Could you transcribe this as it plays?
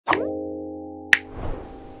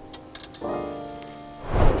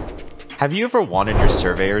Have you ever wanted your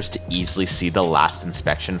surveyors to easily see the last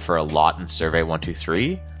inspection for a lot in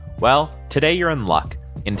Survey123? Well, today you're in luck.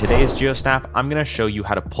 In today's GeoSnap, I'm going to show you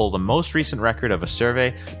how to pull the most recent record of a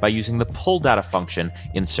survey by using the Pulldata function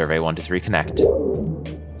in Survey123 Connect.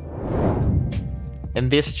 In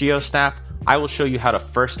this GeoSnap, I will show you how to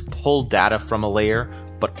first pull data from a layer,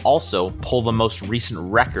 but also pull the most recent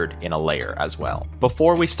record in a layer as well.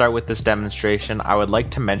 Before we start with this demonstration, I would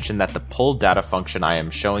like to mention that the pull data function I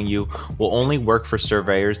am showing you will only work for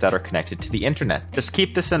surveyors that are connected to the internet. Just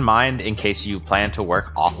keep this in mind in case you plan to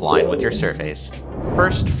work offline with your surveys.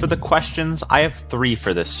 First, for the questions, I have 3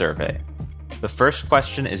 for this survey. The first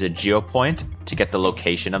question is a geopoint to get the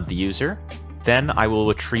location of the user. Then I will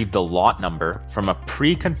retrieve the lot number from a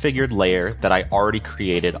pre-configured layer that I already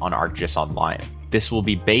created on ArcGIS Online. This will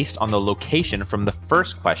be based on the location from the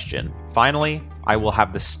first question. Finally, I will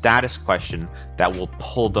have the status question that will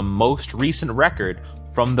pull the most recent record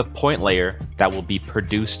from the point layer that will be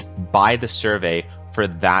produced by the survey for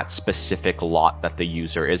that specific lot that the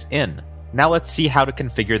user is in. Now let's see how to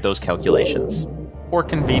configure those calculations. For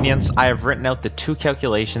convenience, I have written out the 2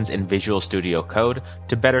 calculations in Visual Studio Code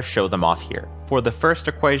to better show them off here. For the first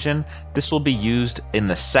equation, this will be used in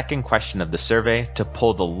the second question of the survey to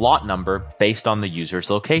pull the lot number based on the user's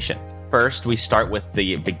location. First, we start with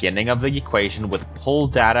the beginning of the equation with pull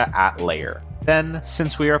data at layer. Then,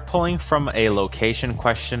 since we are pulling from a location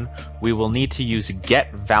question, we will need to use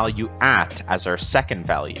get value at as our second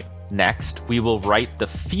value. Next, we will write the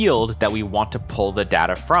field that we want to pull the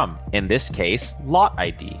data from, in this case, lot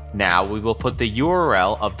ID. Now we will put the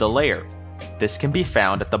URL of the layer. This can be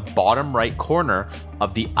found at the bottom right corner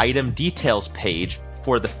of the item details page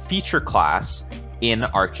for the feature class in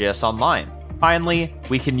ArcGIS Online. Finally,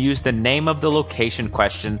 we can use the name of the location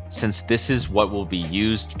question since this is what will be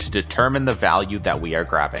used to determine the value that we are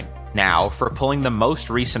grabbing. Now, for pulling the most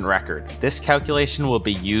recent record, this calculation will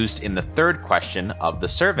be used in the third question of the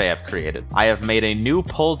survey I've created. I have made a new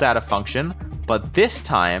pull data function, but this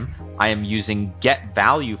time I am using get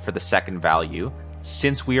value for the second value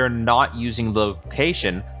since we are not using the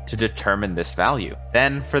location to determine this value.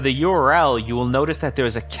 Then for the URL, you will notice that there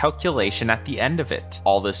is a calculation at the end of it.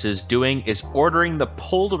 All this is doing is ordering the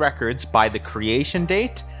pulled records by the creation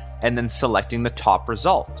date and then selecting the top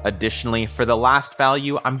result. Additionally, for the last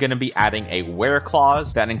value, I'm going to be adding a where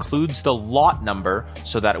clause that includes the lot number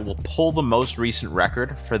so that it will pull the most recent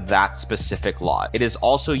record for that specific lot. It is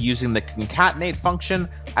also using the concatenate function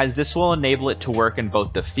as this will enable it to work in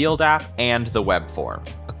both the field app and the web form.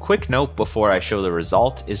 A quick note before I show the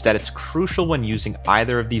result is that it's crucial when using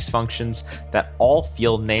either of these functions that all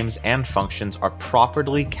field names and functions are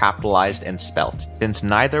properly capitalized and spelt, since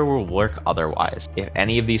neither will work otherwise. If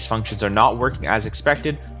any of these functions are not working as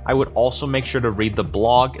expected, I would also make sure to read the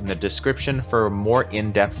blog in the description for a more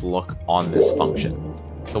in-depth look on this function.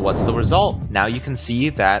 So what's the result? Now you can see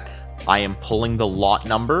that I am pulling the lot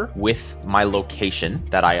number with my location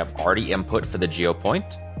that I have already input for the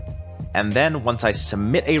geopoint. And then once I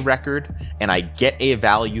submit a record and I get a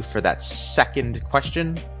value for that second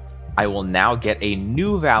question, I will now get a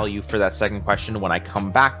new value for that second question when I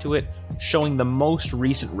come back to it, showing the most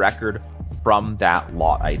recent record from that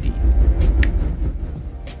lot ID.